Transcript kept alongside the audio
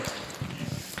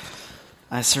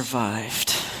I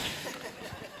survived.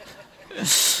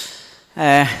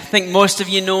 I think most of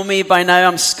you know me by now.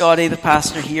 I'm Scotty, the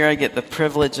pastor here. I get the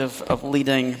privilege of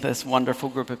leading this wonderful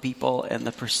group of people in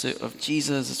the pursuit of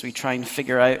Jesus as we try and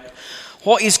figure out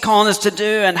what he's calling us to do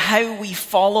and how we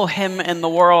follow him in the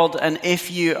world. And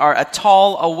if you are at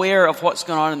all aware of what's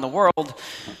going on in the world,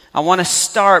 I want to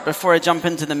start, before I jump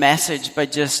into the message, by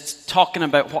just talking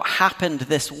about what happened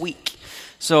this week.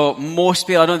 So most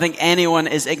people, I don't think anyone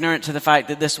is ignorant to the fact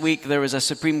that this week there was a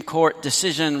Supreme Court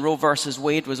decision, Roe versus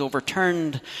Wade was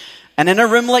overturned. And in a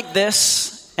room like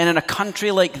this, and in a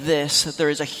country like this, there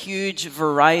is a huge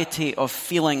variety of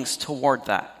feelings toward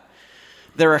that.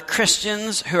 There are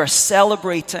Christians who are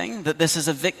celebrating that this is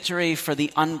a victory for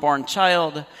the unborn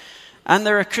child. And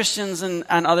there are Christians and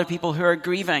other people who are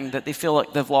grieving that they feel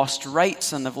like they've lost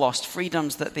rights and they've lost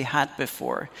freedoms that they had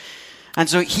before. And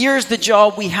so here's the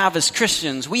job we have as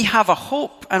Christians. We have a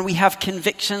hope and we have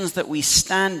convictions that we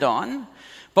stand on,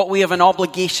 but we have an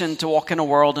obligation to walk in a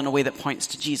world in a way that points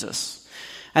to Jesus.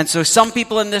 And so some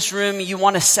people in this room, you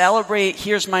want to celebrate.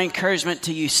 Here's my encouragement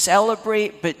to you.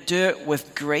 Celebrate, but do it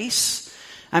with grace.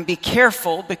 And be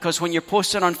careful, because when you're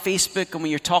posting on Facebook and when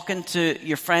you're talking to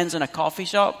your friends in a coffee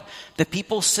shop, the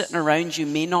people sitting around you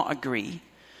may not agree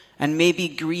and may be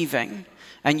grieving.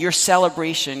 And your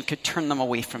celebration could turn them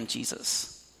away from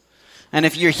Jesus. And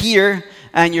if you're here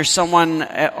and you're someone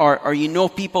or you know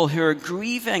people who are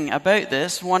grieving about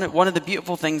this, one of the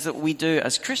beautiful things that we do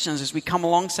as Christians is we come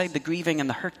alongside the grieving and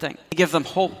the hurting. To give them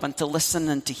hope and to listen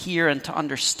and to hear and to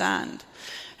understand.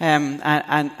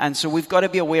 And so we've got to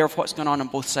be aware of what's going on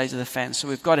both sides of the fence. So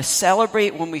we've got to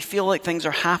celebrate when we feel like things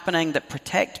are happening that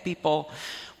protect people.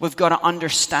 We've got to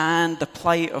understand the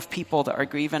plight of people that are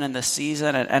grieving in this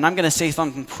season. And I'm going to say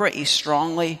something pretty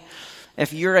strongly.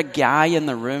 If you're a guy in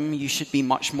the room, you should be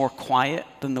much more quiet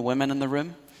than the women in the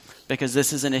room. Because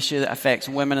this is an issue that affects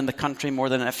women in the country more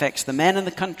than it affects the men in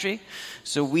the country.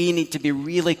 So we need to be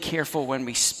really careful when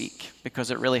we speak.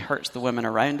 Because it really hurts the women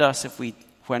around us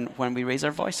when we raise our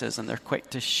voices. And they're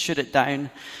quick to shoot it down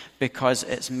because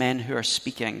it's men who are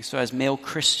speaking. So as male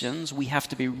Christians, we have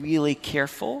to be really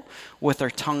careful with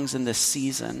our tongues in this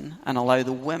season and allow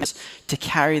the women to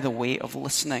carry the weight of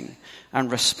listening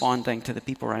and responding to the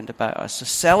people around about us. So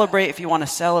celebrate if you want to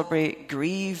celebrate.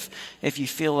 Grieve if you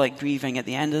feel like grieving. At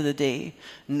the end of the day,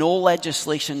 no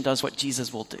legislation does what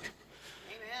Jesus will do.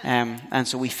 And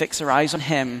so we fix our eyes on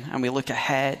him and we look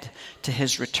ahead to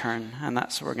his return. And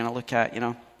that's what we're going to look at,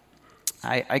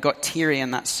 I got teary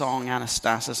in that song,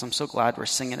 Anastasis. I'm so glad we're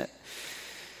singing it.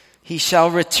 He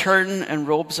shall return in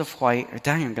robes of white.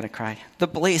 Dang, I'm going to cry. The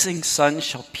blazing sun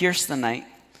shall pierce the night,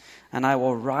 and I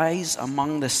will rise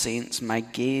among the saints, my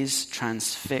gaze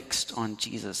transfixed on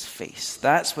Jesus' face.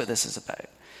 That's what this is about.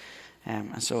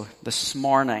 And so this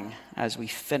morning, as we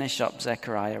finish up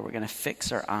Zechariah, we're going to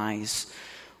fix our eyes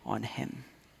on him.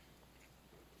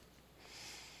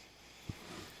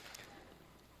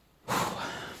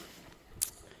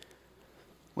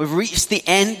 We've reached the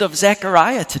end of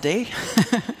Zechariah today.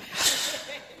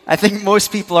 I think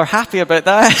most people are happy about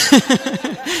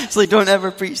that. So they don't ever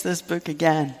preach this book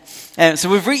again. So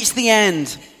we've reached the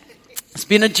end. It's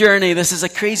been a journey. This is a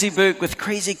crazy book with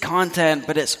crazy content,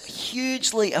 but it's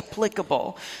hugely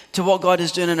applicable to what God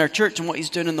is doing in our church and what he's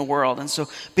doing in the world. And so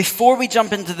before we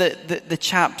jump into the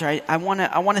chapter, I want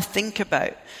to think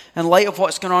about, in light of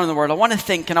what's going on in the world, I want to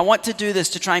think, and I want to do this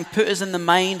to try and put us in the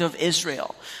mind of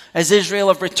Israel. As Israel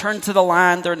have returned to the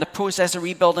land, they're in the process of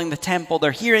rebuilding the temple.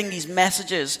 They're hearing these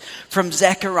messages from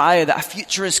Zechariah that a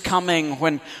future is coming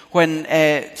when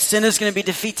sin is going to be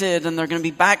defeated and they're going to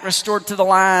be back restored to the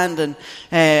land and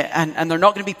they're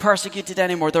not going to be persecuted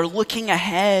anymore. They're looking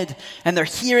ahead and they're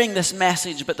hearing this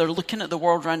message, but they're looking at the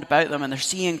world round about them and they're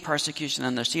seeing persecution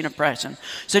and they're seeing oppression.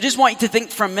 So I just want you to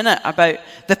think for a minute about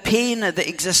the pain that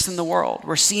exists in the world.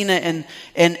 We're seeing it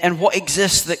in what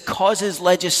exists that causes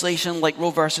legislation like Roe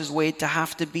versus Wade to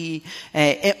have to be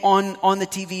on the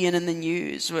TV and in the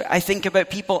news. I think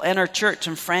about people in our church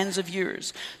and friends of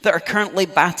yours that are currently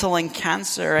battling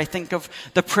cancer. I think of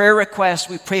the prayer requests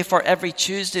we pray for every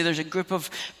Tuesday. There's a group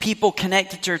of people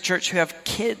connected to our church who have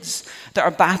kids that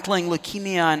are battling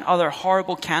leukemia and other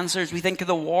horrible cancers. We think of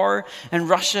the war in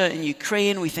Russia and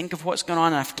Ukraine. We think of what's going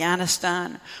on in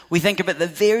Afghanistan. We think about the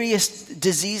various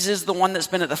diseases. The one that's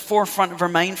been at the forefront of our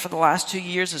mind for the last 2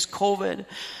 years is COVID.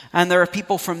 And there are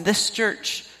people from this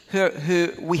church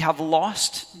who we have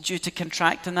lost due to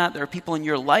contracting that. There are people in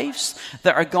your lives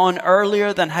that are gone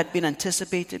earlier than had been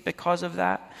anticipated because of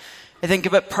that. I think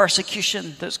about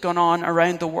persecution that's gone on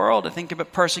around the world. I think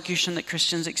about persecution that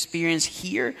Christians experience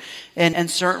here in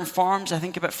certain forms. I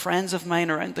think about friends of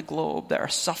mine around the globe that are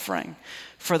suffering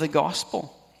for the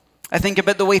gospel. I think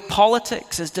about the way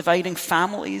politics is dividing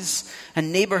families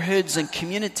and neighborhoods and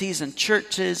communities and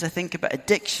churches. I think about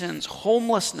addictions,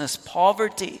 homelessness,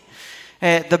 poverty,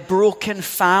 the broken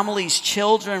families,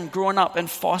 children growing up in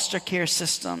foster care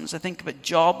systems. I think about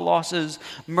job losses,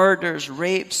 murders,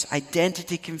 rapes,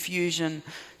 identity confusion,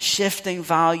 shifting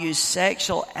values,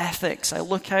 sexual ethics. I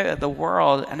look out at the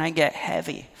world and I get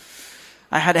heavy.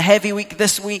 I had a heavy week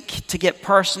this week. To get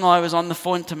personal, I was on the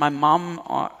phone to my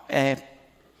mum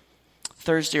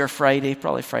Thursday or Friday,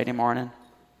 probably Friday morning,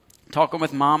 talking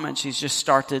with Mom, and she's just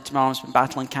started. Mom's been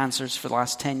battling cancers for the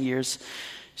last 10 years.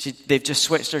 They've just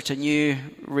switched her to a new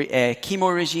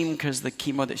chemo regime because the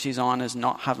chemo that she's on is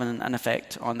not having an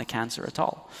effect on the cancer at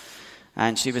all.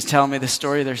 And she was telling me the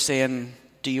story. They're saying,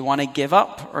 do you want to give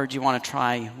up or do you want to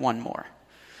try one more?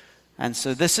 And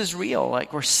so this is real.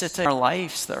 Like, we're sitting in our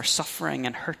lives that are suffering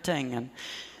and hurting.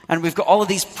 And we've got all of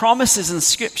these promises in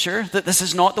Scripture that this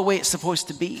is not the way it's supposed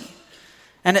to be.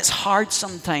 And it's hard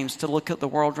sometimes to look at the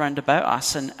world round about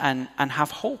us and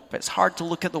have hope. It's hard to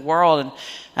look at the world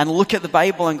and look at the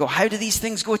Bible and go, how do these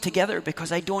things go together?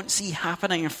 Because I don't see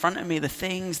happening in front of me the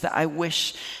things that I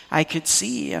wish I could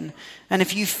see. And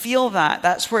if you feel that,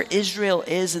 that's where Israel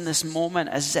is in this moment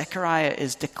as Zechariah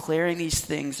is declaring these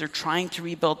things. They're trying to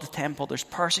rebuild the temple. There's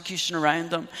persecution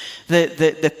around them.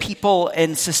 The people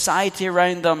in society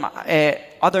around them,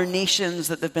 other nations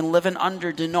that they've been living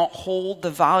under, do not hold the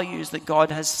values that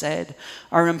God has said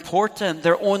are important.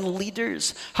 Their own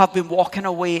leaders have been walking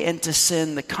away into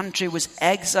sin. The country was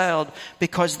exiled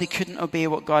because they couldn't obey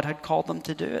what God had called them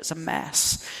to do. It's a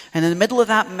mess. And in the middle of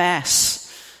that mess,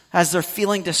 as they're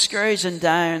feeling discouraged and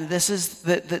down, this is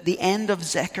the end of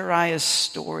Zechariah's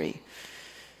story. You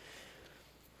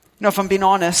know, if I'm being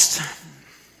honest,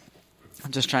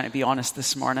 I'm just trying to be honest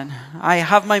this morning. I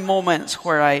have my moments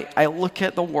where I look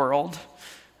at the world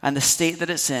and the state that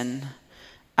it's in,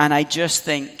 and I just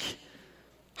think,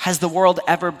 has the world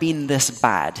ever been this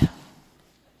bad?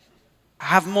 I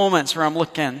have moments where I'm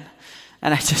looking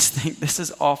and I just think, this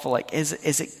is awful. Like, is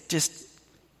this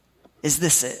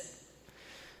it?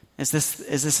 Is this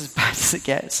as bad as it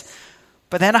gets?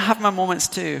 But then I have my moments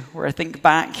too, where I think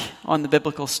back on the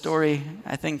biblical story.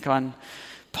 I think on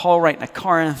Paul writing to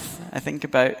Corinth. I think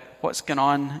about what's going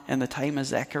on in the time of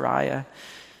Zechariah.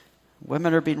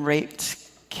 Women are being raped.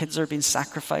 Kids are being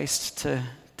sacrificed to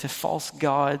false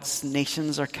gods.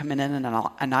 Nations are coming in and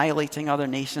annihilating other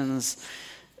nations.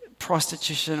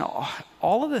 Prostitution,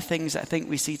 all of the things I think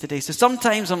we see today. So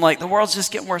sometimes I'm like, the world's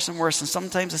just getting worse and worse. And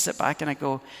sometimes I sit back and I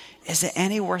go, is it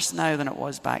any worse now than it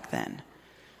was back then?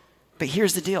 But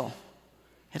here's the deal.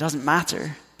 It doesn't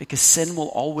matter, because sin will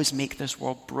always make this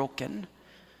world broken.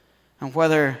 And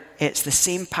whether it's the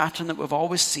same pattern that we've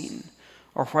always seen,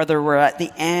 or whether we're at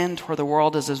the end where the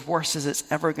world is as worse as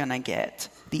it's ever going to get,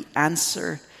 the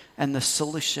answer and the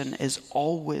solution is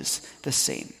always the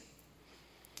same.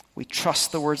 We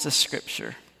trust the words of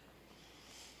Scripture.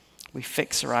 We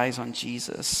fix our eyes on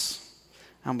Jesus.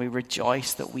 And we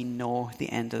rejoice that we know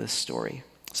the end of the story.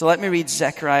 So let me read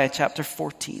Zechariah chapter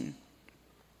 14.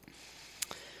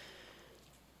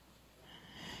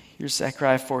 Here's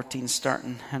Zechariah 14,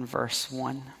 starting in verse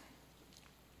 1.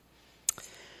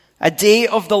 A day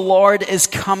of the Lord is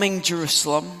coming,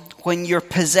 Jerusalem, when your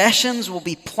possessions will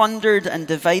be plundered and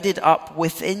divided up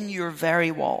within your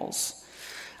very walls.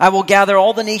 I will gather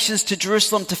all the nations to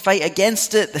Jerusalem to fight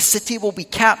against it. The city will be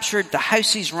captured, the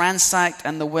houses ransacked,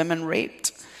 and the women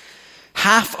raped.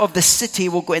 Half of the city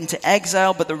will go into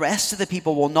exile, but the rest of the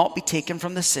people will not be taken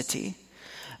from the city.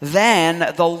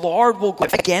 Then the Lord will go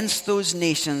against those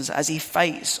nations as he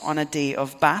fights on a day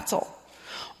of battle.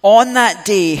 On that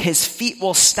day, his feet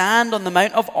will stand on the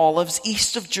Mount of Olives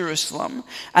east of Jerusalem,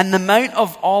 and the Mount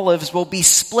of Olives will be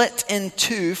split in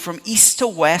two from east to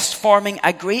west, forming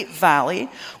a great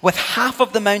valley, with half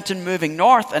of the mountain moving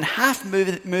north and half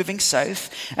moving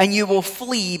south, and you will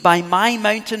flee by my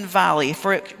mountain valley,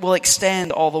 for it will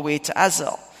extend all the way to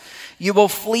Azel. You will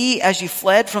flee as you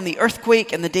fled from the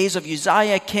earthquake in the days of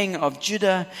Uzziah, king of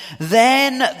Judah.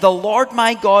 Then the Lord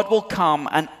my God will come,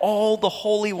 and all the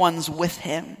holy ones with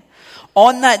him.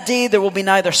 On that day there will be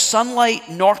neither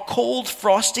sunlight nor cold,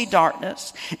 frosty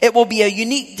darkness. It will be a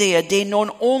unique day, a day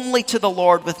known only to the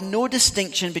Lord, with no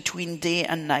distinction between day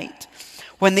and night.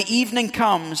 When the evening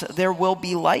comes, there will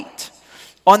be light.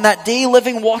 On that day,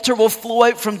 living water will flow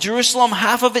out from Jerusalem,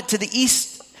 half of it to the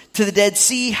east, to the Dead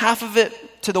Sea, half of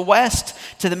it to the west,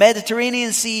 to the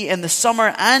Mediterranean Sea in the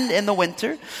summer and in the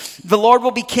winter. The Lord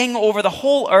will be king over the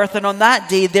whole earth, and on that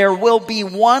day there will be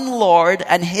one Lord,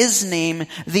 and his name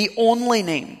the only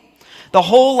name. The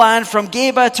whole land from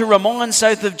Geba to Ramon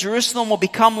south of Jerusalem will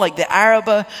become like the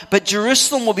Arabah, but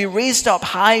Jerusalem will be raised up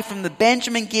high from the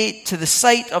Benjamin gate to the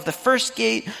site of the first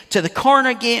gate, to the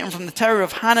corner gate, and from the tower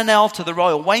of Hananel to the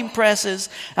royal wine presses,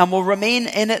 and will remain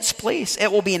in its place.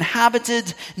 It will be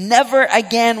inhabited. Never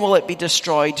again will it be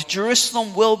destroyed.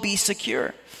 Jerusalem will be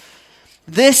secure.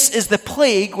 This is the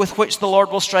plague with which the Lord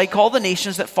will strike all the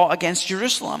nations that fought against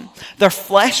Jerusalem. Their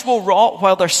flesh will rot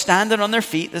while they're standing on their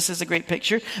feet. This is a great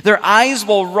picture. Their eyes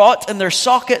will rot in their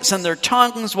sockets, and their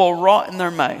tongues will rot in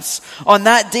their mouths. On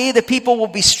that day, the people will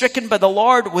be stricken by the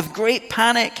Lord with great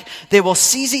panic. They will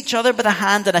seize each other by the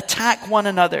hand and attack one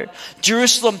another.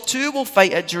 Jerusalem too will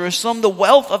fight at Jerusalem. The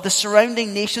wealth of the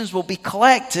surrounding nations will be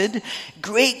collected.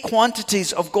 Great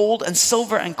quantities of gold and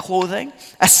silver and clothing.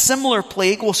 A similar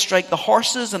plague will strike the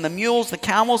horses and the mules, the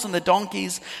camels and the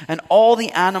donkeys, and all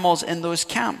the animals in those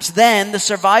camps. Then the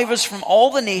survivors from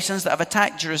all the nations that have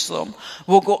attacked Jerusalem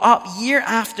will go up year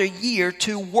after year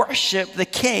to worship the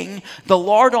King, the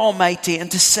Lord Almighty,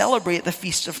 and to celebrate the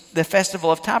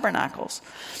Festival of Tabernacles.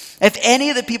 If any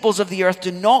of the peoples of the earth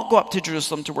do not go up to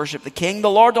Jerusalem to worship the King,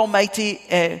 the Lord Almighty,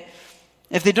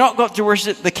 if they do not go up to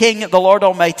worship the King, the Lord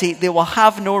Almighty, they will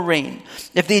have no rain.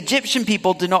 If the Egyptian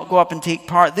people do not go up and take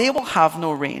part, they will have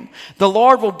no rain. The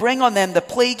Lord will bring on them the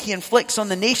plague he inflicts on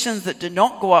the nations that do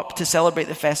not go up to celebrate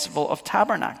the Festival of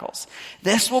Tabernacles.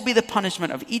 This will be the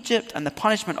punishment of Egypt and the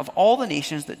punishment of all the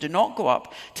nations that do not go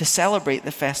up to celebrate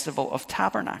the Festival of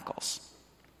Tabernacles.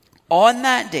 On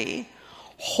that day,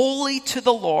 holy to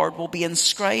the Lord will be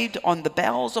inscribed on the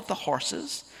bells of the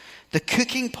horses. The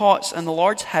cooking pots in the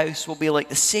Lord's house will be like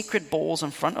the sacred bowls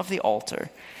in front of the altar.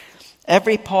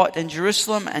 Every pot in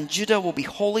Jerusalem and Judah will be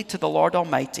holy to the Lord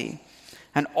Almighty.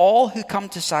 And all who come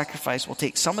to sacrifice will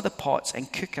take some of the pots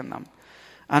and cook in them.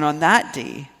 And on that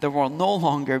day, there will no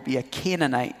longer be a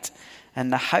Canaanite in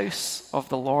the house of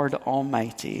the Lord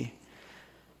Almighty.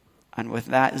 And with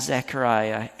that,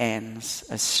 Zechariah ends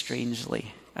as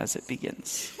strangely as it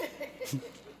begins.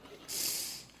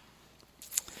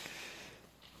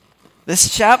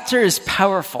 This chapter is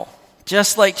powerful.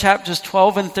 Just like chapters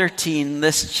 12 and 13,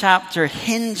 this chapter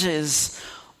hinges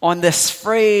on this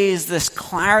phrase, this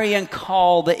clarion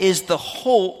call that is the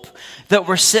hope that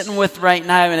we're sitting with right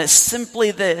now. And it's simply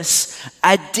this: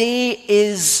 a day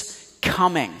is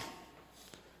coming.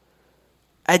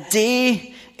 A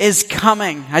day is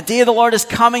coming. A day of the Lord is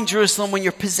coming, Jerusalem, when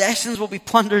your possessions will be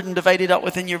plundered and divided up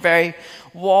within your very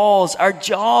walls. Our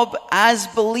job as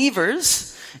believers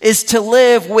is to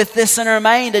live with this in our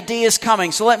mind. A day is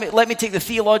coming. So let me take the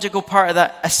theological part of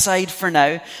that aside for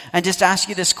now and just ask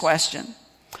you this question.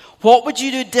 What would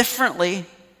you do differently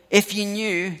if you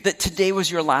knew that today was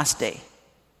your last day?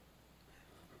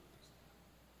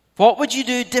 What would you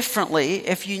do differently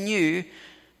if you knew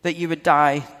that you would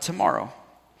die tomorrow?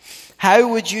 How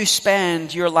would you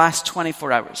spend your last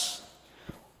 24 hours?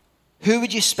 Who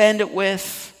would you spend it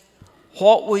with?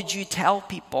 What would you tell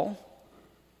people?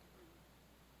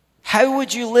 How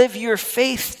would you live your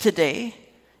faith today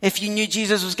if you knew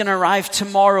Jesus was going to arrive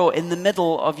tomorrow in the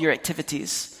middle of your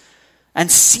activities and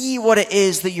see what it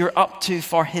is that you're up to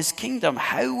for his kingdom?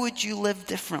 How would you live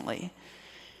differently?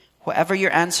 Whatever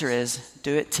your answer is,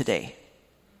 do it today.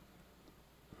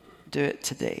 Do it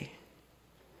today.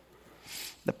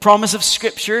 The promise of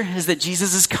Scripture is that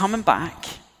Jesus is coming back,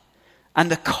 and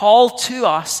the call to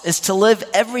us is to live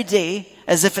every day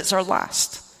as if it's our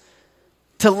last.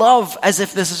 To love as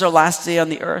if this is our last day on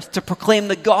the earth. To proclaim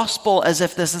the gospel as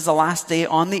if this is the last day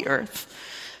on the earth.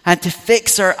 And to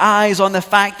fix our eyes on the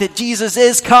fact that Jesus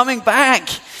is coming back.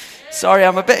 Sorry,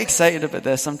 I'm a bit excited about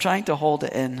this. I'm trying to hold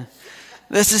it in.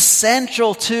 This is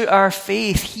central to our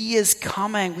faith. He is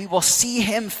coming. We will see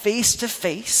him face to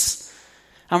face.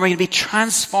 And we're going to be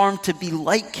transformed to be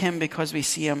like him because we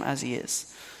see him as he is.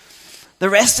 The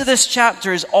rest of this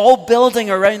chapter is all building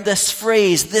around this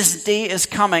phrase, this day is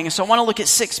coming. So I want to look at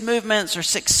 6 movements or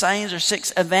 6 signs or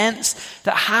 6 events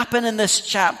that happen in this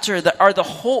chapter that are the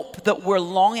hope that we're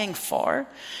longing for.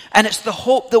 And it's the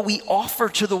hope that we offer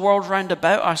to the world round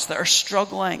about us that are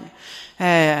struggling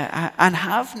and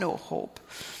have no hope.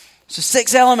 So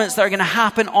 6 elements that are going to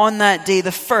happen on that day.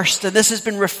 The first, and this has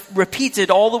been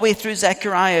repeated all the way through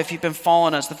Zechariah if you've been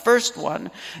following us. The first one,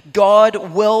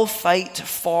 God will fight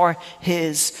for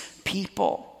his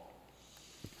people.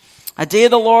 A day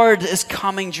of the Lord is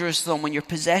coming, Jerusalem, when your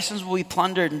possessions will be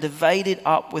plundered and divided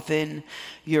up within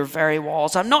your very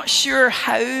walls. I'm not sure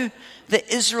how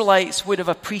the Israelites would have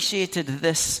appreciated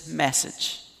this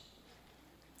message.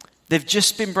 They've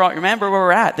just been brought, remember where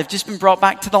we're at, they've just been brought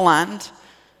back to the land.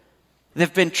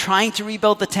 They've been trying to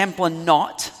rebuild the temple and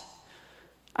not.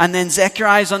 And then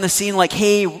Zechariah's on the scene like,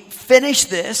 hey, finish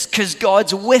this because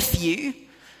God's with you.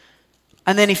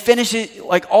 And then he finishes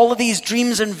like all of these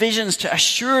dreams and visions to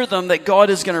assure them that God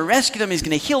is going to rescue them. He's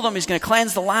going to heal them. He's going to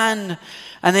cleanse the land.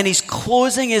 And then he's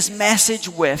closing his message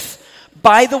with,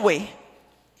 by the way,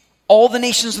 all the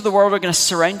nations of the world are going to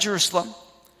surround Jerusalem.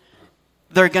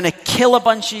 They're going to kill a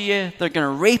bunch of you. They're going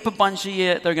to rape a bunch of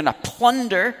you. They're going to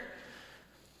plunder.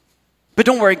 But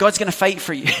don't worry, God's going to fight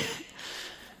for you.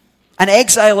 An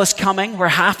exile is coming where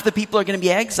half the people are going to be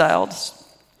exiled.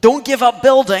 Don't give up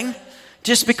building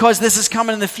just because this is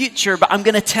coming in the future, but I'm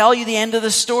going to tell you the end of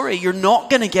the story. You're not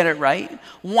going to get it right.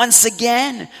 Once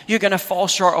again, you're going to fall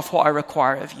short of what I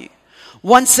require of you.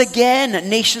 Once again,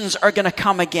 nations are going to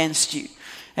come against you.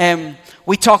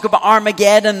 We talk about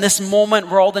Armageddon, this moment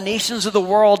where all the nations of the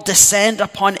world descend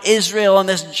upon Israel in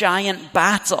this giant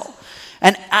battle.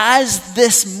 And as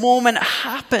this moment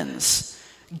happens,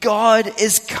 God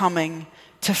is coming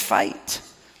to fight.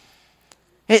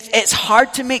 It's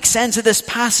hard to make sense of this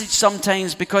passage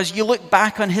sometimes because you look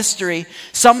back on history.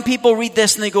 Some people read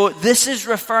this and they go, this is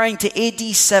referring to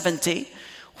AD 70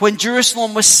 when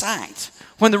Jerusalem was sacked.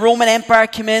 When the Roman Empire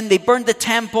came in, they burned the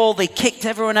temple, they kicked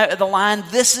everyone out of the land.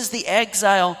 This is the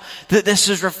exile that this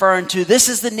is referring to. This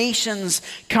is the nations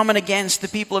coming against the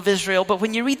people of Israel. But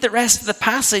when you read the rest of the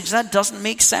passage, that doesn't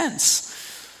make sense.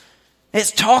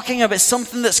 It's talking about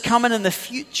something that's coming in the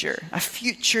future, a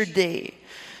future day.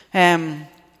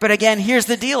 But again, here's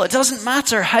the deal. It doesn't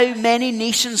matter how many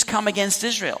nations come against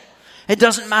Israel. It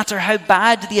doesn't matter how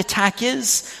bad the attack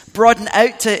is, broaden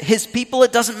out to his people.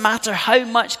 It doesn't matter how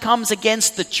much comes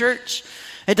against the church.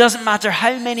 It doesn't matter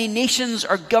how many nations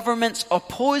or governments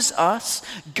oppose us.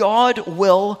 God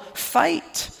will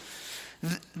fight.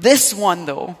 This one,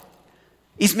 though,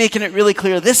 he's making it really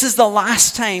clear. This is the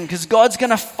last time because God's going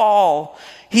to fall.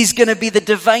 He's going to be the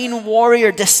divine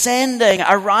warrior descending,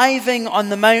 arriving on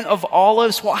the Mount of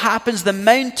Olives. What happens? The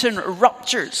mountain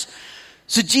ruptures.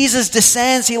 So Jesus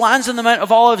descends, he lands on the Mount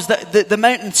of Olives. The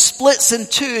mountain splits in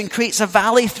two and creates a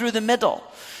valley through the middle.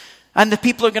 And the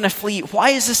people are going to flee. Why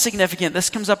is this significant? This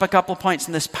comes up a couple of points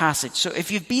in this passage. So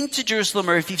if you've been to Jerusalem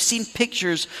or if you've seen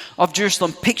pictures of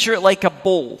Jerusalem, picture it like a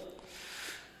bowl.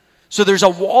 So there's a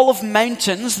wall of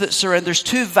mountains that surround, there's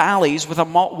two valleys with a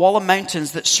wall of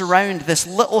mountains that surround this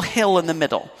little hill in the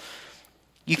middle.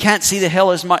 You can't see the hill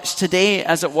as much today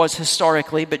as it was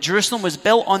historically, but Jerusalem was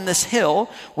built on this hill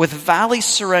with valleys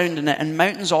surrounding it and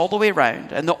mountains all the way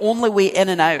around. And the only way in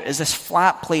and out is this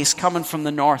flat place coming from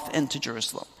the north into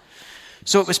Jerusalem.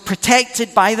 So it was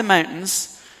protected by the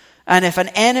mountains, and if an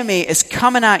enemy is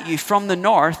coming at you from the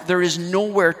north, there is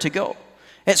nowhere to go.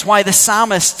 It's why the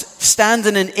psalmist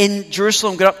standing in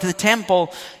Jerusalem, going up to the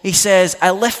temple, he says, I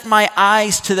lift my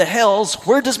eyes to the hills.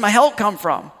 Where does my help come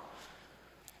from?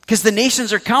 Because the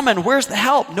nations are coming. Where's the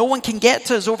help? No one can get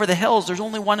to us over the hills. There's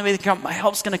only one way to come. My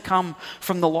help's going to come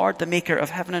from the Lord, the maker of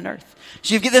heaven and earth.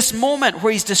 So you get this moment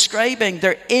where he's describing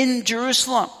they're in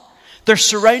Jerusalem. They're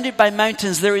surrounded by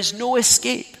mountains. There is no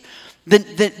escape.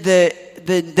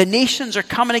 The nations are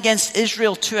coming against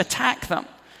Israel to attack them.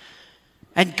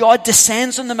 And God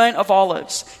descends on the Mount of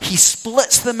Olives. He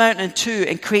splits the mountain in two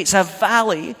and creates a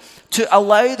valley to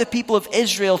allow the people of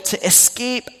Israel to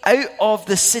escape out of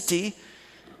the city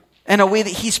in a way that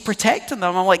he's protecting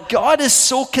them. I'm like, God is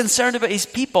so concerned about his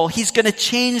people, he's going to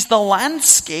change the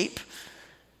landscape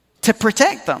to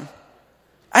protect them.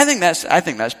 I think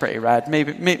that's pretty rad.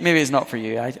 Maybe it's not for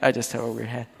you. I just have a weird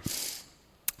head.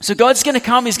 So God's going to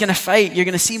come, he's going to fight. You're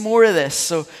going to see more of this.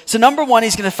 So number one,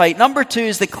 he's going to fight. Number two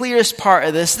is the clearest part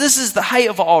of this. This is the height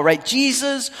of all, right?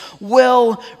 Jesus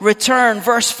will return.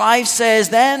 Verse 5 says,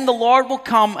 then the Lord will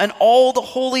come and all the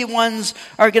holy ones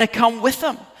are going to come with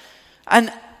him. And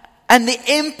the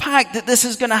impact that this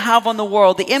is going to have on the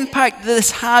world, the impact that this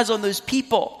has on those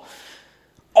people,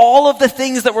 all of the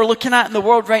things that we're looking at in the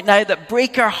world right now that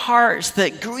break our hearts,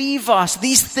 that grieve us,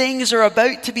 these things are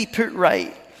about to be put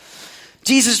right.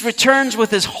 Jesus returns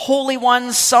with his holy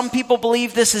ones. Some people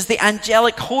believe this is the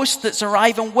angelic host that's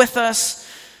arriving with us.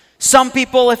 Some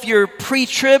people, if you're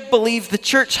pre-trib, believe the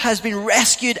church has been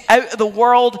rescued out of the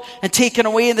world and taken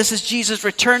away, and this is Jesus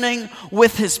returning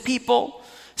with his people.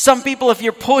 Some people, if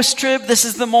you're post-trib, this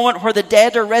is the moment where the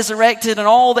dead are resurrected and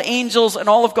all the angels and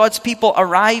all of God's people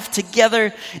arrive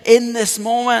together in this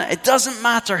moment. It doesn't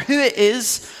matter who it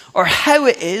is or how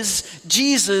it is,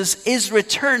 Jesus is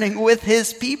returning with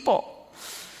his people.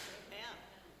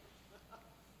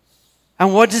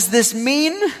 And what does this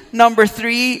mean? Number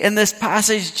 3 in this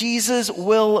passage, Jesus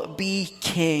will be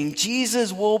king.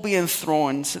 Jesus will be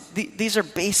enthroned. These are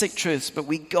basic truths, but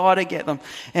we got to get them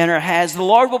in our heads. The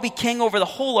Lord will be king over the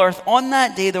whole earth. On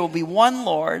that day, there will be one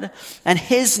Lord, and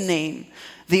his name,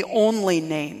 the only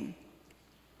name.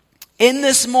 In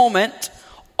this moment,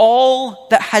 all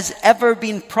that has ever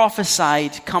been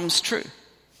prophesied comes true.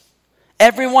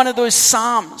 Every one of those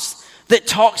Psalms that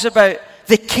talks about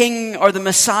the king or the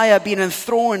Messiah being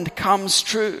enthroned comes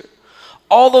true.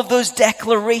 All of those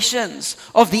declarations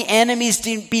of the enemies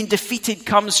being defeated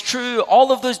comes true.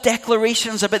 All of those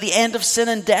declarations about the end of sin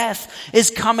and death is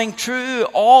coming true.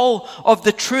 All of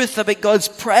the truth about God's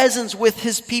presence with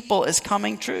his people is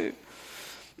coming true.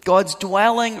 God's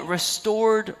dwelling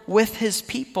restored with his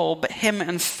people, but him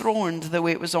enthroned the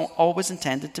way it was always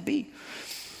intended to be.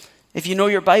 If you know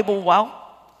your Bible well,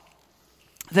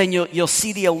 then you'll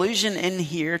see the allusion in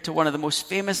here to one of the most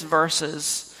famous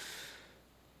verses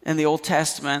in the Old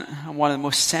Testament and one of the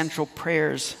most central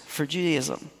prayers for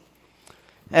Judaism.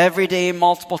 Every day,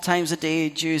 multiple times a day,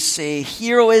 Jews say,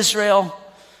 "Hear, O Israel,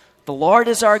 the Lord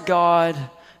is our God,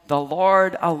 the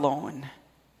Lord alone.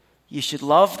 You should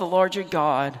love the Lord your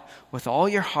God with all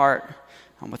your heart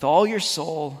and with all your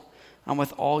soul and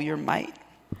with all your might."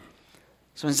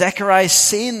 So when Zechariah is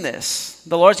saying this,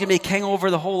 the Lord's going to be king over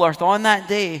the whole earth on that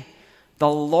day. The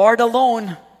Lord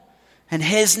alone, and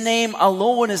his name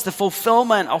alone, is the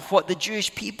fulfillment of what the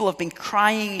Jewish people have been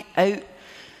crying out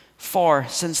for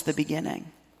since the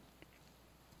beginning.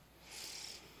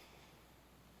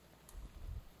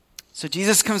 So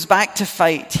Jesus comes back to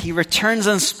fight. He returns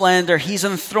in splendor. He's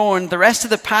enthroned. The rest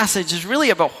of the passage is really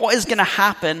about what is going to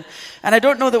happen. And I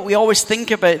don't know that we always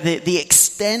think about the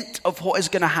extent of what is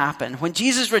going to happen. When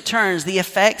Jesus returns, the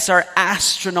effects are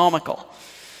astronomical.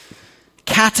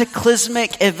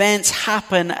 Cataclysmic events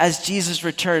happen as Jesus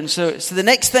returns. So the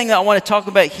next thing that I want to talk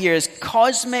about here is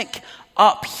cosmic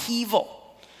upheaval.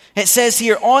 It says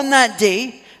here, on that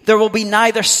day, there will be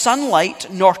neither sunlight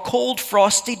nor cold,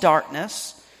 frosty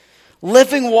darkness.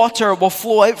 Living water will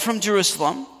flow out from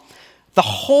Jerusalem. The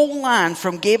whole land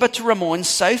from Geba to Ramon,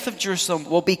 south of Jerusalem,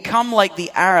 will become like the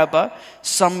Arabah.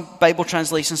 Some Bible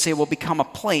translations say will become a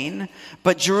plain.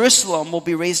 But Jerusalem will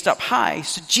be raised up high.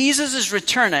 So Jesus is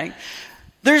returning.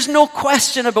 There's no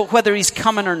question about whether he's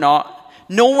coming or not.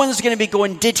 No one's going to be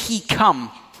going, "Did he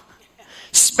come?"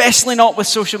 Especially not with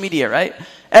social media, right?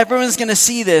 Everyone's going to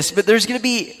see this. But there's going to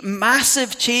be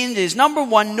massive changes. Number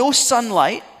one, no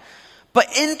sunlight.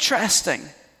 But interesting,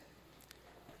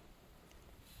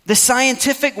 the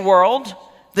scientific world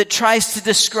that tries to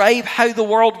describe how the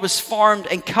world was formed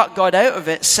and cut God out of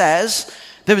it says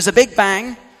there was a big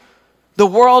bang, the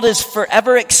world is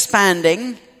forever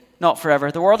expanding, not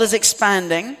forever, the world is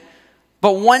expanding,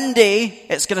 but one day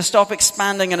it's going to stop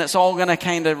expanding and it's all going to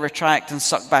kind of retract and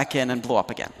suck back in and blow up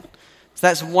again. So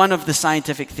that's one of the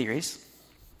scientific theories.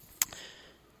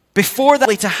 Before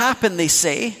that to happen, they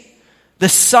say, the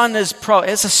sun it's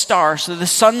a star, so the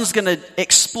sun's going to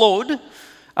explode.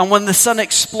 And when the sun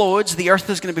explodes, the earth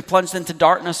is going to be plunged into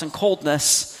darkness and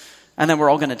coldness, and then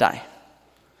we're all going to die.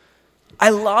 I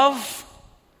love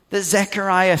that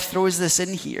Zechariah throws this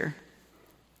in here.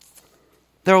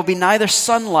 There will be neither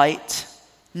sunlight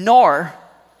nor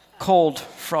cold,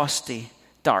 frosty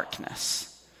darkness.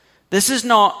 This is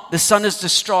not the sun is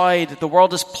destroyed, the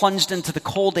world is plunged into the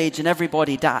cold age, and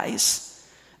everybody dies.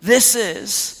 This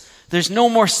is... There's no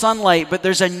more sunlight, but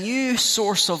there's a new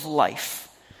source of life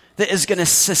that is going to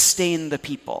sustain the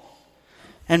people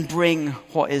and bring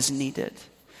what is needed.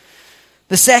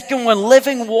 The second one,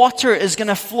 living water is going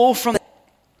to flow from...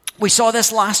 We saw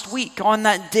this last week. On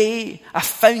that day, a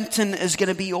fountain is going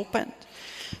to be opened.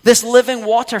 This living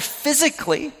water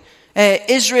physically,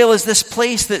 Israel is this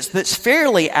place that's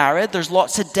fairly arid. There's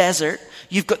lots of desert.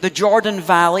 You've got the Jordan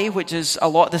Valley, which is a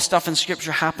lot of the stuff in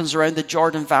Scripture happens around the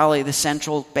Jordan Valley, the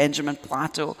central Benjamin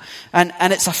Plateau. And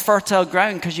it's a fertile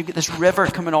ground because you've got this river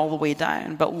coming all the way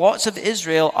down. But lots of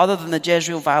Israel, other than the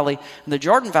Jezreel Valley and the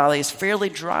Jordan Valley, is fairly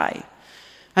dry.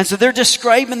 And so they're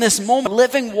describing this moment.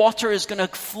 Living water is going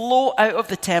to flow out of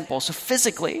the temple. So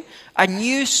physically, a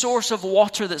new source of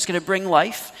water that's going to bring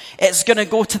life. It's going to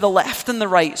go to the left and the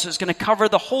right. So it's going to cover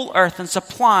the whole earth and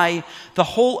supply the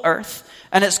whole earth.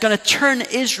 And it's going to turn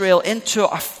Israel into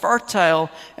a fertile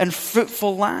and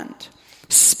fruitful land.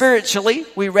 Spiritually,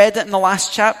 we read it in the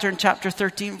last chapter, in chapter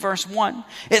 13, verse 1.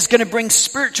 It's going to bring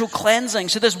spiritual cleansing.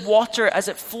 So this water, as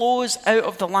it flows out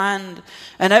of the land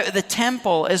and out of the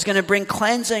temple, is going to bring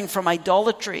cleansing from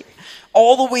idolatry.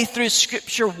 All the way through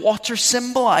Scripture, water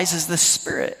symbolizes the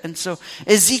Spirit. And so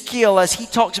Ezekiel, as he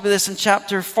talks about this in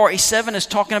chapter 47, is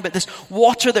talking about this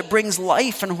water that brings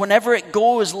life. And whenever it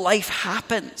goes, life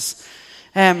happens.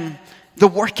 The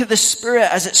work of the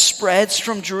Spirit as it spreads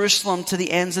from Jerusalem to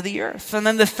the ends of the earth. And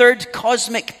then the third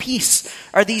cosmic piece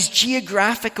are these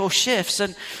geographical shifts.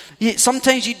 And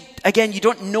sometimes you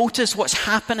don't notice what's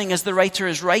happening as the writer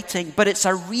is writing, but it's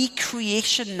a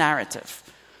recreation narrative.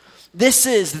 This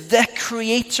is the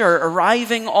Creator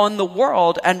arriving on the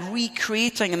world and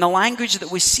recreating, and the language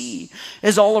that we see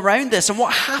is all around this. And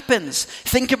what happens?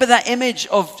 Think about that image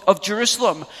of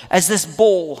Jerusalem as this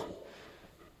bowl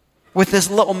with this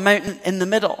little mountain in the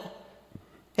middle.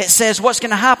 It says what's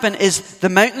going to happen is the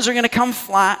mountains are going to come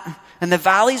flat and the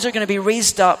valleys are going to be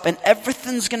raised up and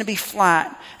everything's going to be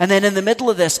flat. And then in the middle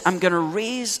of this, I'm going to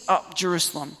raise up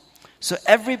Jerusalem. So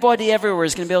everybody everywhere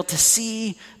is going to be able to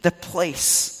see the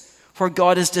place where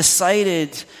God has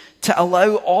decided to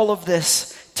allow all of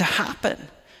this to happen.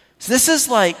 So this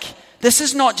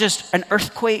is not just an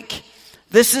earthquake.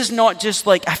 This is not just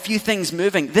like a few things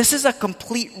moving. This is a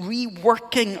complete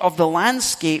reworking of the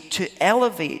landscape to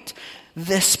elevate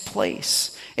this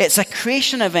place. It's a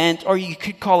creation event, or you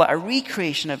could call it a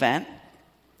recreation event.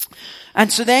 And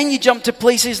so then you jump to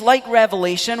places like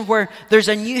Revelation, where there's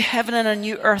a new heaven and a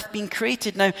new earth being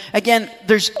created. Now, again,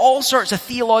 there's all sorts of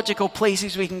theological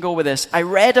places we can go with this. I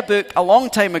read a book a long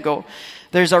time ago.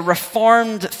 There's a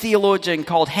reformed theologian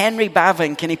called Henry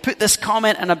Bavinck, and he put this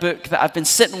comment in a book that I've been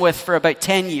sitting with for about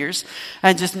 10 years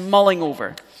and just mulling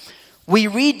over. We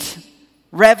read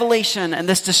Revelation and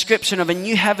this description of a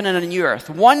new heaven and a new earth.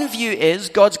 One view is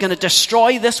God's going to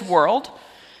destroy this world,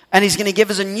 and he's going to give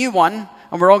us a new one,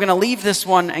 and we're all going to leave this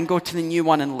one and go to the new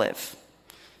one and live.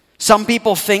 Some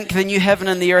people think the new heaven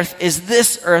and the earth is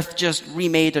this earth just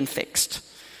remade and fixed.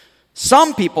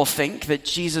 Some people think that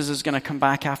Jesus is going to come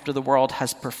back after the world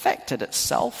has perfected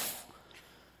itself.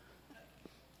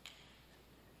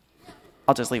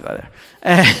 I'll just leave that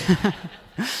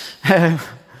there.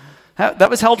 That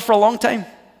was held for a long time.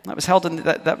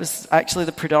 That was actually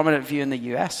the predominant view in the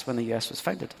U.S. when the U.S. was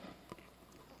founded.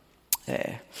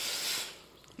 But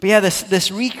yeah,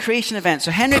 this recreation event.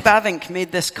 So Henry Bavinck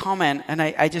made this comment, and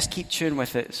I just keep chewing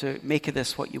with it, so make of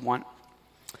this what you want.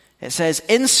 It says,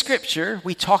 in Scripture,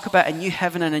 we talk about a new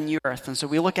heaven and a new earth. And so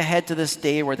we look ahead to this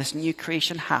day where this new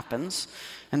creation happens,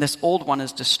 and this old one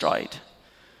is destroyed.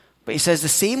 But he says the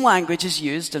same language is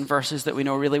used in verses that we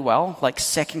know really well, like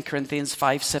 2 Corinthians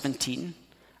 5:17.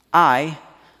 I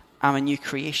am a new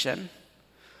creation.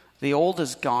 The old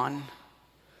is gone.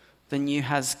 The new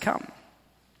has come.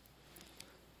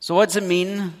 So what does it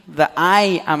mean that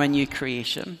I am a new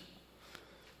creation?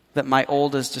 That my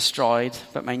old is destroyed,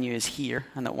 but my new is here,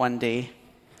 and that one day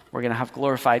we're going to have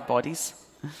glorified bodies.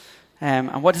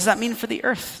 And what does that mean for the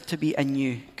earth to be a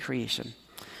new creation?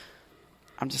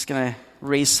 I'm just going to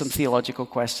raise some theological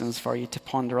questions for you to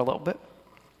ponder a little bit.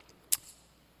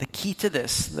 The key to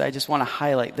this that I just want to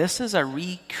highlight, this is a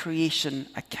recreation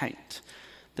account.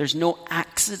 There's no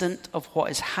accident of what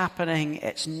is happening.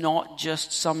 It's not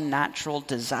just some natural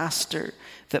disaster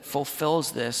that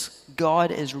fulfills this.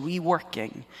 God is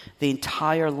reworking the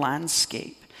entire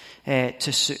landscape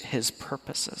to suit his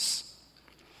purposes.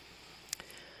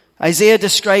 Isaiah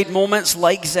described moments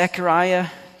like Zechariah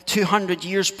 200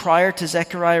 years prior to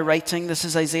Zechariah writing. This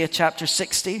is Isaiah chapter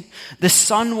 60. The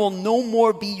sun will no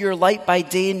more be your light by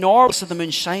day, nor will the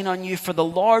moon shine on you, for the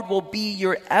Lord will be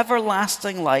your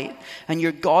everlasting light, and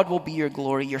your God will be your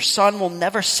glory. Your sun will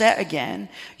never set again,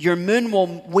 your moon will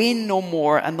wane no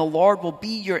more, and the Lord will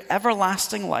be your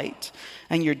everlasting light,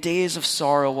 and your days of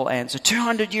sorrow will end. So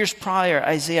 200 years prior,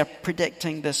 Isaiah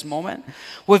predicting this moment.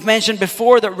 We've mentioned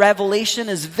before that Revelation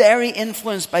is very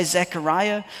influenced by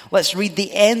Zechariah. Let's read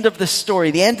the end of the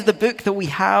story, the end of the book that we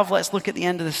have. Let's look at the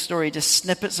end of the story, just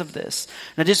snippets of this.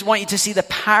 And I just want you to see the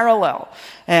parallel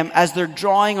as they're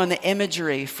drawing on the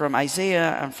imagery from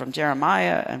Isaiah and from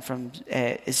Jeremiah and from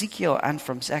Ezekiel and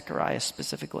from Zechariah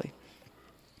specifically.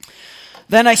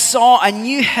 Then I saw a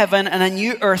new heaven and a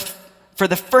new earth. For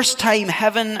the first time,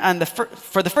 heaven and the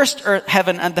first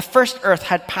earth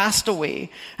had passed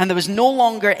away, and there was no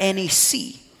longer any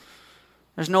sea.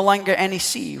 There's no longer any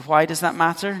sea. Why does that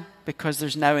matter? Because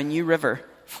there's now a new river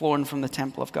flowing from the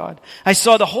temple of God. I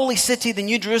saw the holy city, the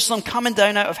new Jerusalem, coming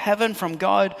down out of heaven from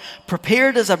God,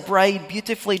 prepared as a bride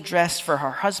beautifully dressed for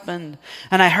her husband.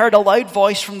 And I heard a loud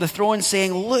voice from the throne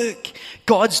saying, "Look,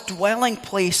 God's dwelling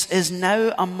place is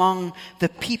now among the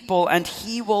people, and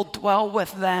he will dwell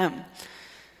with them."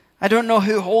 I don't know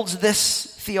who holds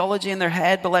this theology in their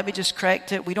head, but let me just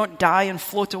correct it. We don't die and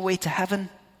float away to heaven.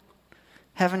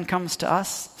 Heaven comes to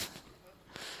us,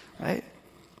 right?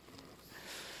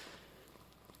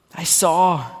 I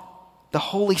saw the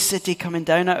holy city coming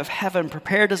down out of heaven,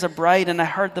 prepared as a bride, and I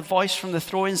heard the voice from the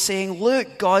throne saying,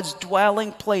 "Look, God's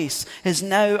dwelling place is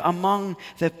now among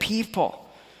the people,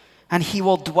 and he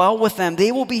will dwell with them.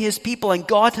 They will be his people, and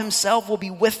God himself will be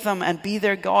with them and be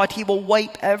their God. He will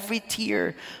wipe every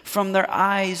tear from their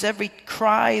eyes, every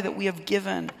cry that we have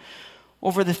given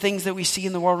over the things that we see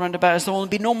in the world round about us. There will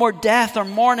be no more death or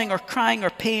mourning or crying or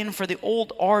pain, for the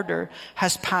old order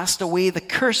has passed away." The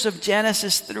curse of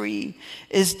Genesis 3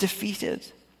 is defeated.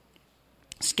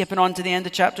 Skipping on to the end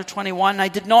of chapter 21, I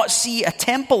did not see a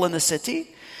temple in the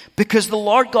city, because the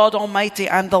Lord God Almighty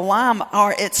and the Lamb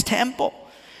are its temple.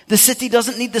 The city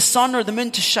doesn't need the sun or the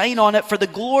moon to shine on it, for the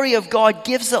glory of God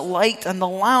gives it light, and the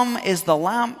Lamb is the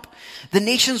lamp. The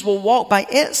nations will walk by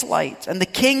its light, and the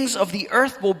kings of the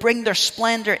earth will bring their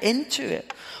splendor into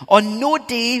it. On no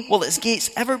day will its gates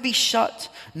ever be shut,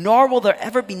 nor will there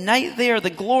ever be night there.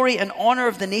 The glory and honor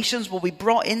of the nations will be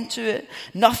brought into it.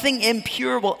 Nothing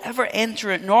impure will ever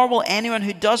enter it, nor will anyone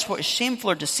who does what is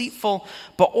shameful or deceitful,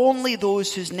 but only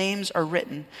those whose names are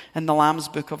written in the Lamb's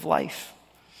book of life.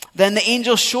 Then the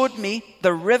angel showed me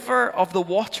the river of the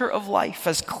water of life,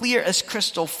 as clear as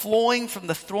crystal, flowing from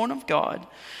the throne of God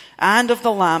and of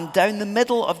the Lamb down the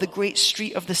middle of the great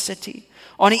street of the city.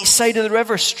 On each side of the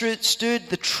river stood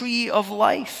the tree of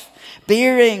life,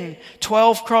 bearing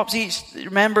 12 crops each.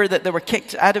 Remember that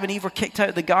Adam and Eve were kicked out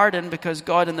of the garden because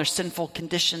God, in their sinful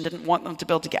condition, didn't want them to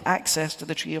be able to get access to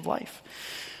the tree of life.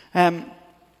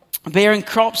 Bearing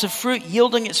crops of fruit,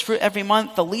 yielding its fruit every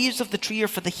month. The leaves of the tree are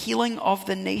for the healing of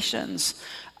the nations.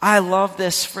 I love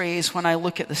this phrase when I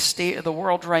look at the state of the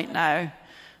world right now.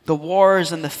 The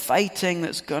wars and the fighting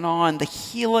that's going on. The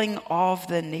healing of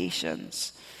the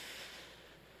nations.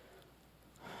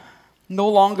 No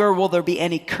longer will there be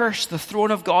any curse. The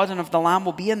throne of God and of the Lamb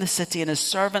will be in the city, and his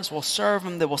servants will serve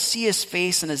him. They will see his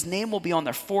face, and his name will be on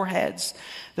their foreheads.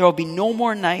 There will be no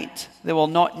more night. They will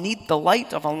not need the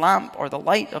light of a lamp or the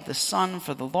light of the sun,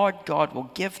 for the Lord God will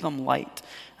give them light,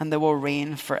 and they will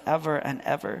reign forever and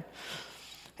ever.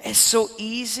 It's so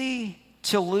easy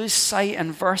to lose sight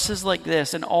in verses like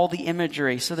this and all the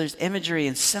imagery. So there's imagery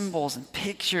and symbols and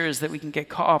pictures that we can get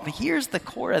caught up. And here's the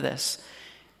core of this.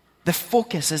 The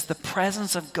focus is the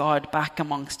presence of God back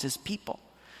amongst his people.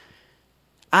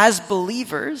 As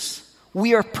believers,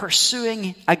 we are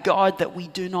pursuing a God that we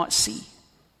do not see.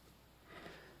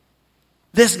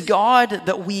 This God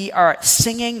that we are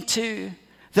singing to,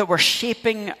 that we're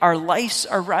shaping our lives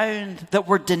around, that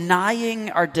we're denying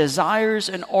our desires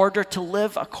in order to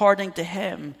live according to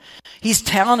him. He's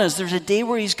telling us there's a day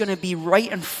where he's going to be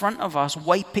right in front of us,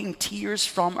 wiping tears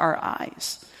from our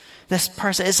eyes. This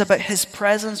person is about his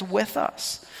presence with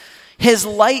us. His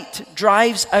light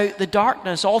drives out the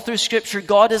darkness. All through Scripture,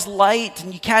 God is light,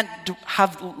 and you can't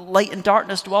have light and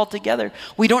darkness dwell together.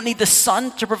 We don't need the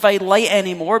sun to provide light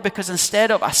anymore, because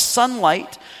instead of a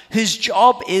sunlight whose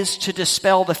job is to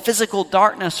dispel the physical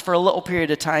darkness for a little period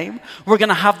of time, we're going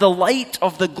to have the light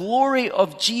of the glory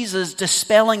of Jesus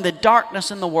dispelling the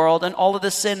darkness in the world, and all of the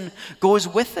sin goes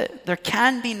with it. There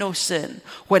can be no sin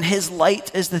when his light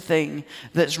is the thing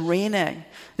that's reigning.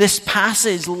 This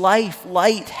passage, life,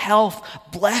 light, health,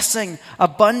 blessing,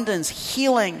 abundance,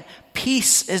 healing,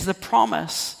 peace is the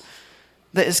promise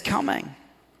that is coming.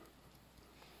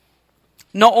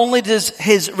 Not only does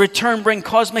his return bring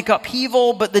cosmic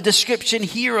upheaval, but the description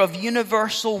here of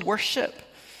universal worship.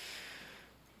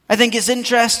 I think it's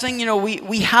interesting,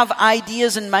 we have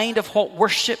ideas in mind of what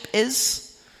worship is.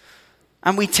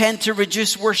 And we tend to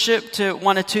reduce worship to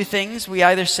one of two things. We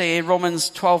either say Romans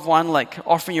 12:1, like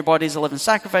offering your bodies as living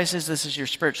sacrifices, this is your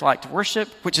spiritual act of worship,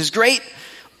 which is great.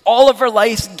 All of our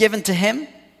lives given to him.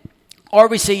 Or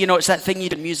we say, it's that thing you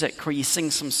do in music where you sing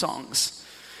some songs.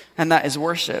 And that is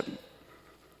worship.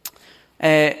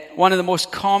 One of the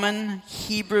most common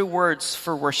Hebrew words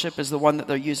for worship is the one that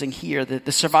they're using here.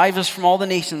 The survivors from all the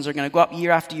nations are going to go up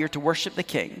year after year to worship the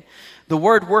King. The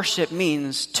word worship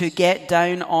means to get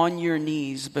down on your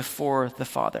knees before the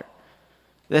Father.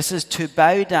 This is to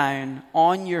bow down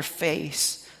on your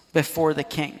face before the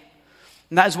King.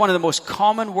 And that is one of the most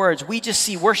common words. We just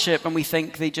see worship and we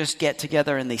think they just get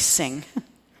together and they sing.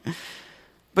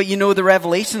 But you know the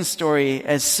Revelation story.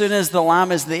 As soon as the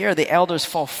Lamb is there, the elders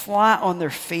fall flat on their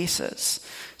faces.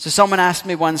 So someone asked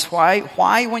me once,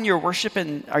 why when you're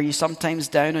worshiping are you sometimes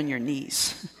down on your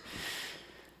knees?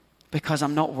 Because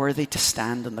I'm not worthy to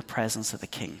stand in the presence of the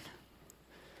King.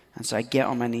 And so I get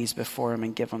on my knees before him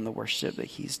and give him the worship that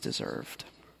he's deserved.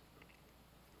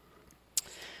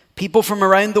 People from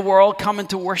around the world coming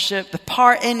to worship. The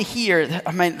part in here,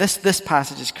 I mean, this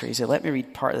passage is crazy. Let me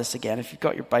read part of this again if you've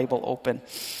got your Bible open.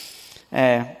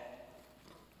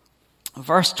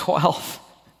 Verse 12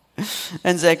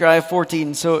 in Zechariah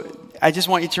 14. So I just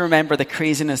want you to remember the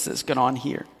craziness that's going on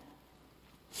here.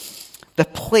 The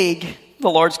plague, the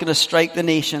Lord's going to strike the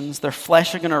nations. Their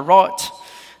flesh are going to rot.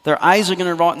 Their eyes are going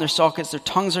to rot in their sockets. Their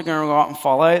tongues are going to rot and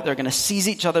fall out. They're going to seize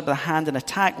each other by the hand and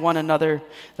attack one another.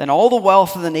 Then all the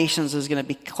wealth of the nations is going to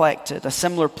be collected. A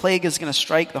similar plague is going to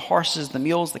strike the horses, the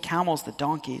mules, the camels, the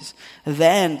donkeys.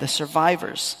 Then the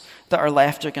survivors that are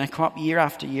left are going to come up year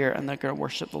after year and they're going to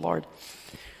worship the Lord.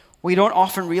 We don't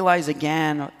often realize,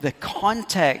 again, the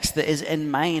context that is in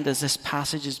mind as this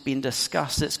passage is being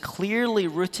discussed. It's clearly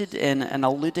rooted in and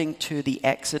alluding to the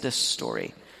Exodus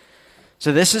story.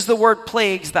 So this is the word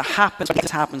plagues that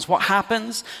happens. What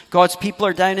happens? God's people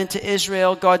are down into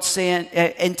Israel. God's saying,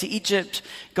 into Egypt.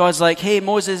 God's like, hey,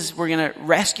 Moses, we're going to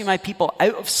rescue my people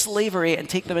out of slavery and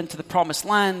take them into the promised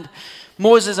land.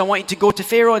 Moses, I want you to go to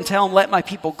Pharaoh and tell him, let my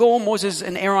people go. Moses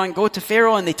and Aaron go to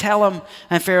Pharaoh and they tell him,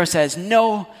 and Pharaoh says,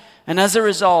 no. And as a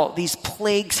result, these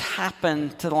plagues happen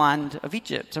to the land of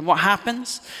Egypt. And what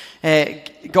happens?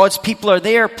 God's people are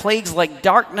there. Plagues like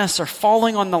darkness are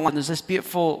falling on the land. There's this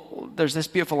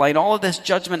beautiful line. All of this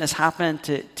judgment is happening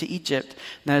to Egypt.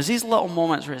 Now, there's these little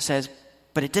moments where it says,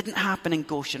 but it didn't happen in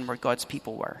Goshen where God's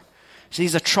people were. So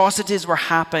these atrocities were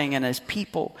happening and his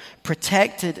people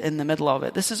protected in the middle of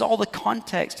it. This is all the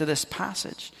context of this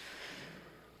passage.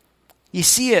 You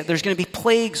see it, there's going to be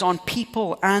plagues on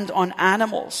people and on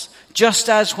animals. Just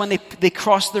as when they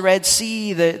crossed the Red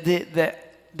Sea,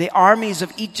 the armies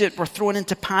of Egypt were thrown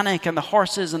into panic and the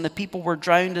horses and the people were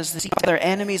drowned as their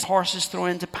enemies' horses thrown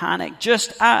into panic.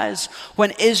 Just as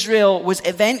when Israel was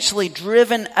eventually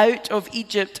driven out of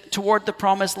Egypt toward the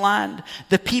promised land,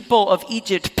 the people of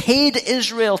Egypt paid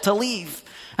Israel to leave.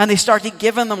 And they started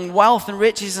giving them wealth and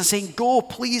riches and saying, go,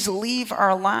 please leave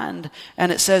our land.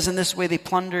 And it says in this way they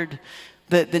plundered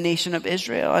the nation of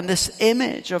Israel. And this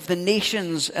image of the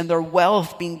nations and their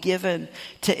wealth being given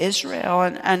to Israel.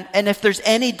 And if there's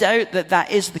any doubt that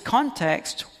that is the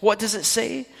context, what does it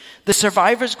say? The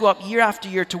survivors go up year after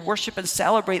year to worship and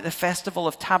celebrate the Festival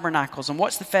of Tabernacles. And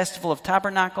what's the Festival of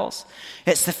Tabernacles?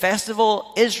 It's the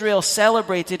festival Israel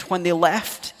celebrated when they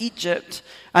left Egypt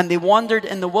and they wandered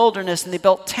in the wilderness and they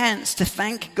built tents to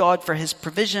thank God for his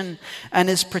provision and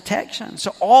his protection.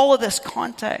 So all of this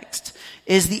context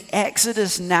is the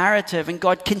Exodus narrative and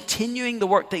God continuing the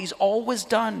work that he's always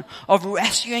done of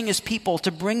rescuing his people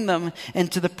to bring them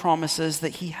into the promises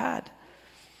that he had.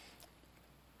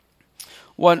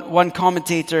 One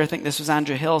commentator, I think this was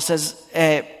Andrew Hill, says,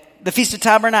 the Feast of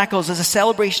Tabernacles is a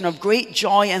celebration of great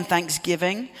joy and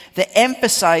thanksgiving that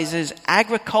emphasizes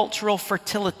agricultural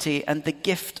fertility and the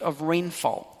gift of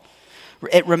rainfall.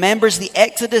 It remembers the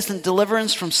Exodus and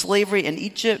deliverance from slavery in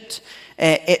Egypt.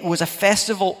 It was a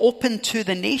festival open to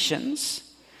the nations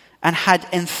and had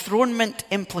enthronement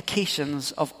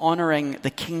implications of honoring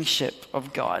the kingship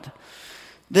of God.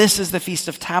 This is the Feast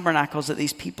of Tabernacles that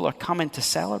these people are coming to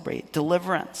celebrate.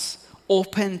 Deliverance,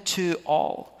 open to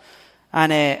all.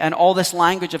 And all this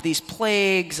language of these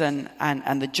plagues and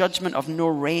the judgment of no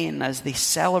rain as they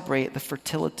celebrate the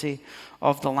fertility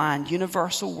of the land.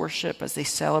 Universal worship as they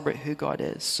celebrate who God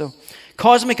is. So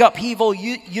cosmic upheaval,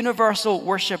 universal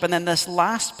worship. And then this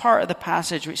last part of the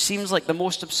passage, which seems like the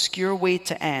most obscure way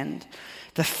to end,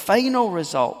 the final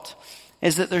result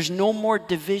is that there's no more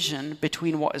division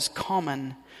between what is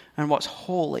common and what's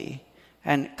holy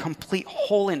and complete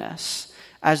holiness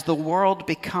as the world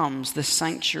becomes the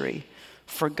sanctuary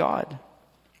for God.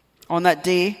 On that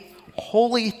day,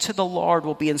 holy to the Lord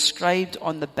will be inscribed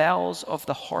on the bells of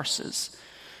the horses.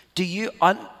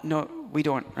 No, we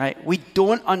don't, right? We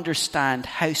don't understand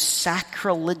how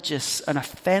sacrilegious and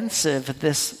offensive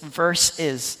this verse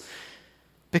is.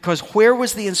 Because where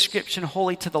was the inscription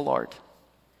holy to the Lord?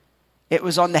 It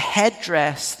was on the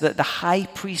headdress that the high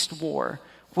priest wore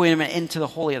when he went into the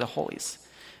Holy of the Holies.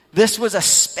 This was a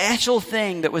special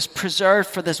thing that was preserved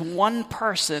for this one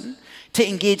person to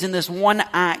engage in this one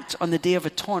act on the Day of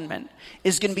Atonement.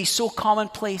 Is going to be so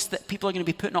commonplace that people are going to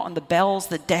be putting it on the bells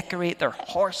that decorate their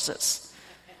horses.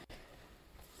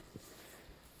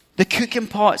 The cooking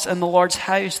pots in the Lord's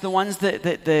house, the ones that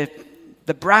the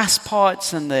brass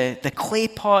pots and the clay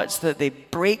pots that they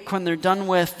break when they're done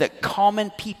with, that common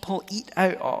people eat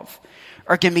out of,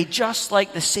 are going to be just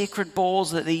like the sacred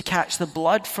bowls that they catch the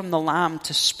blood from the lamb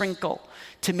to sprinkle,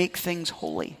 to make things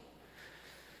holy.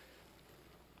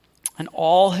 And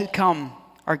all who come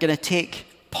are going to take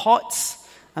pots,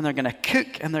 and they're going to cook,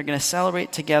 and they're going to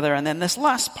celebrate together. And then this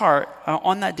last part,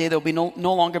 on that day, there will be no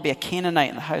longer be a Canaanite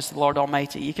in the house of the Lord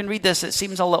Almighty. You can read this. It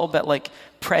seems a little bit like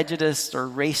prejudiced or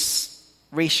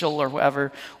racial or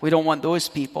whatever. We don't want those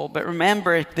people. But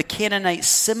remember, the Canaanites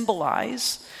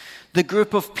symbolize the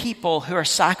group of people who are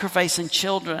sacrificing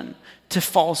children to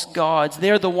false gods.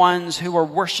 They're the ones who were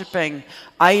worshiping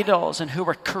idols and who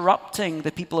were corrupting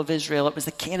the people of Israel. It was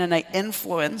the Canaanite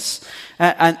influence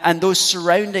and those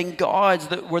surrounding gods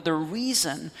that were the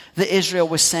reason that Israel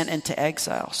was sent into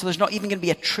exile. So there's not even going to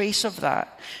be a trace of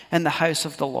that in the house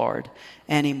of the Lord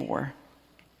anymore.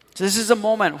 So this is a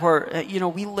moment where,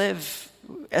 we live,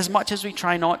 as much as we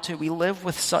try not to, we live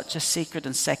with such a sacred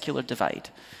and secular divide.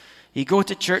 You go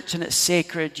to church and it's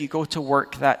sacred. You go to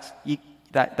work, that's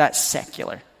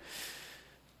secular.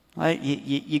 Right?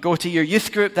 You go to your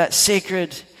youth group, that's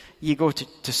sacred. You go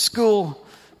to school,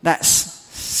 that's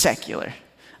secular.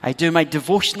 I do my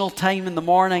devotional time in the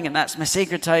morning, and that's my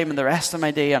sacred time, and the rest of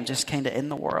my day I'm just kind of in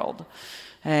the world.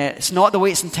 It's not the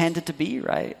way it's intended to be,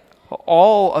 right?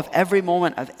 All of every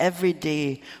moment of every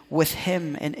day with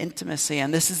him in intimacy.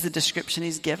 And this is the description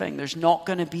he's giving. There's not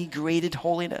going to be graded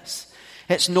holiness.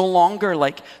 It's no longer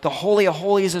like the Holy of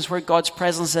Holies is where God's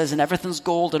presence is and everything's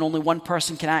gold and only one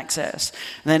person can access.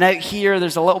 And then out here,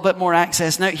 there's a little bit more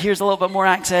access. And out here's a little bit more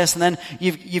access. And then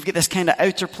you've got this kind of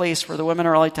outer place where the women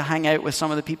are allowed to hang out with some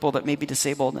of the people that may be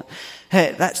disabled.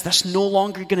 Hey, that's no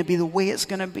longer going to be the way it's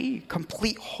going to be.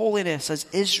 Complete holiness as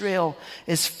Israel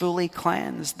is fully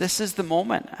cleansed. This is the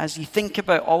moment as you think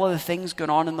about all of the things going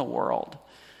on in the world.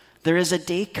 There is a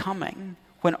day coming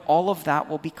when all of that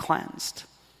will be cleansed,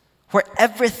 where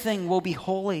everything will be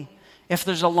holy. If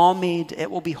there's a law made, it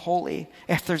will be holy.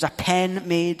 If there's a pen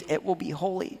made, it will be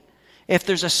holy. If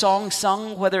there's a song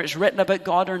sung, whether it's written about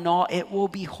God or not, it will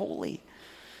be holy.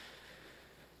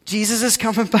 Jesus is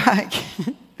coming back.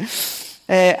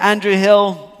 Andrew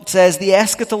Hill says, the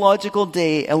eschatological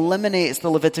day eliminates the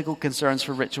Levitical concerns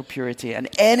for ritual purity and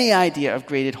any idea of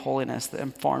graded holiness that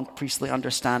informed priestly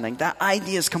understanding. That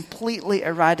idea is completely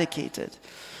eradicated.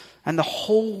 And the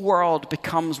whole world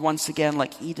becomes once again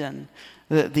like Eden,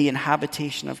 the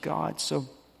inhabitation of God. So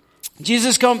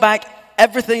Jesus coming back,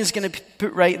 everything's going to be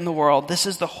put right in the world. This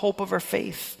is the hope of our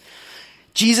faith.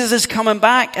 Jesus is coming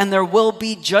back and there will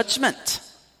be judgment.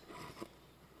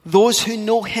 Those who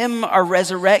know him are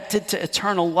resurrected to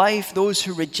eternal life. Those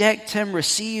who reject him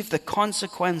receive the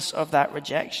consequence of that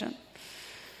rejection.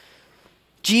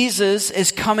 Jesus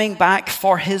is coming back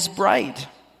for his bride.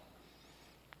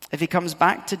 If he comes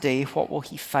back today, what will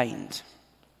he find?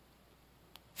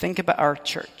 Think about our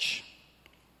church.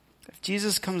 If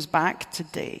Jesus comes back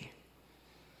today,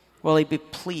 will he be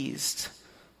pleased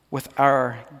with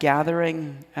our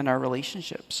gathering and our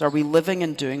relationships? Are we living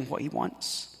and doing what he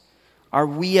wants? Are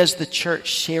we as the church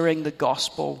sharing the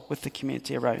gospel with the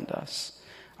community around us?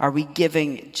 Are we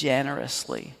giving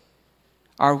generously?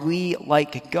 Are we,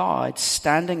 like God,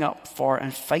 standing up for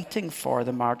and fighting for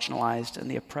the marginalized and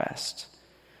the oppressed?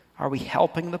 Are we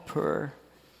helping the poor?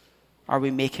 Are we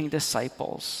making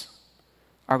disciples?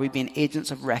 Are we being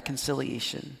agents of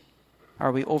reconciliation?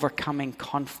 Are we overcoming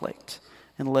conflict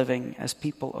and living as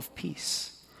people of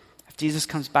peace? If Jesus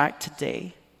comes back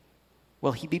today,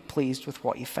 will he be pleased with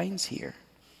what he finds here?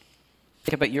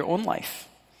 Think about your own life.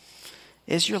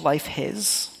 Is your life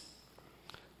his?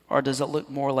 Or does it look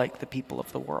more like the people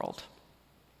of the world?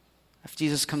 If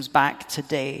Jesus comes back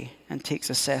today and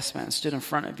takes assessment and stood in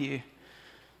front of you,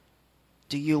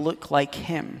 do you look like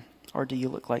him or do you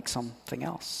look like something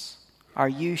else? Are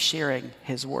you sharing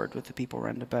his word with the people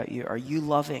around about you? Are you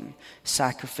loving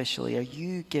sacrificially? Are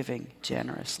you giving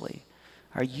generously?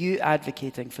 Are you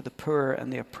advocating for the poor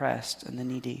and the oppressed and the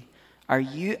needy? Are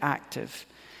you active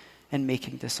in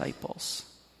making disciples?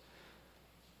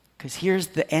 Because here's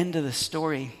the end of the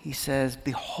story. He says,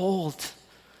 behold,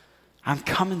 I'm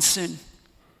coming soon.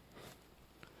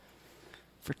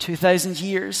 For 2,000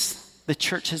 years, the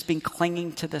church has been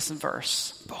clinging to this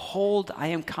verse. Behold, I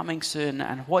am coming soon.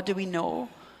 And what do we know?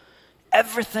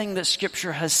 Everything that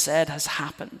Scripture has said has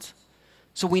happened.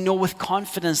 So we know with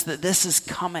confidence that this is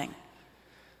coming.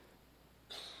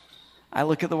 I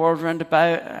look at the world round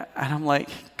about and I'm like,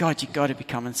 God, you've got to be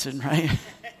coming soon, right?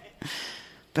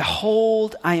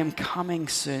 Behold, I am coming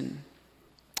soon.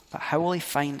 But how will he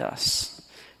find us?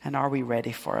 And are we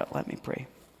ready for it? Let me pray.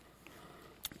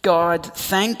 God,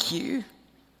 thank you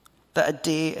that a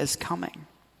day is coming.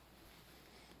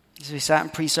 As we sat in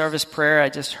pre-service prayer, I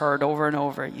just heard over and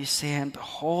over you saying,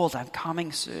 behold, I'm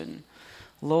coming soon.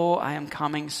 Lo, I am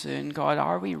coming soon. God,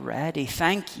 are we ready?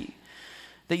 Thank you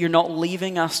that you're not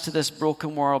leaving us to this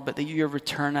broken world, but that you're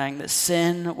returning, that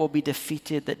sin will be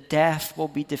defeated, that death will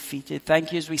be defeated.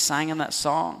 Thank you as we sang in that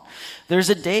song. There's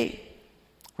a day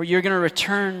where you're going to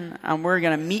return and we're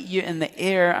going to meet you in the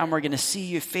air and we're going to see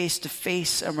you face to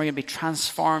face and we're going to be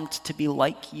transformed to be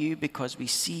like you because we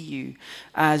see you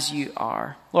as you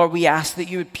are. Lord, we ask that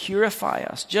you would purify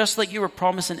us, just like you were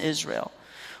promising Israel.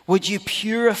 Would you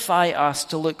purify us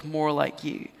to look more like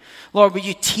you? Lord, would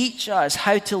you teach us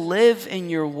how to live in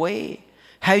your way,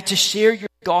 how to share your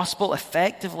gospel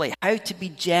effectively, how to be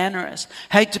generous,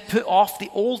 how to put off the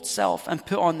old self and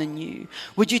put on the new?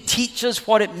 Would you teach us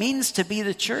what it means to be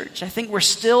the church? I think we're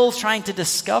still trying to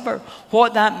discover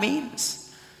what that means.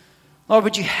 Lord,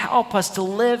 would you help us to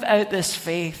live out this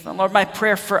faith? And Lord, my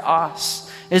prayer for us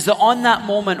is that on that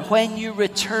moment when you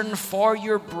return for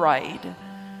your bride,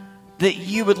 that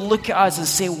you would look at us and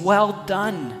say, well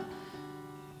done,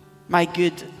 my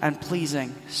good and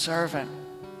pleasing servant.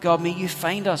 God, may you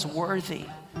find us worthy.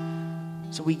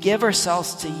 So we give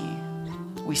ourselves to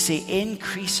you. We say,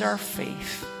 increase our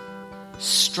faith,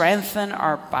 strengthen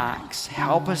our backs,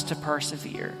 help us to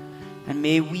persevere. And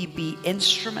may we be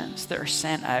instruments that are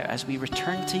sent out as we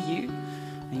return to you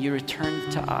and you return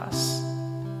to us.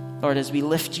 Lord, as we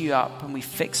lift you up and we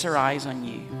fix our eyes on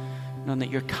you, knowing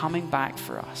that you're coming back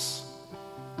for us.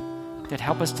 God,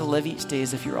 help us to live each day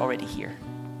as if you're already here,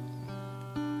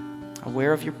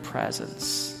 aware of your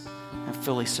presence and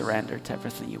fully surrendered to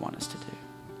everything you want us to do.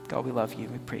 God, we love you.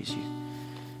 We praise you.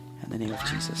 In the name of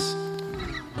Jesus.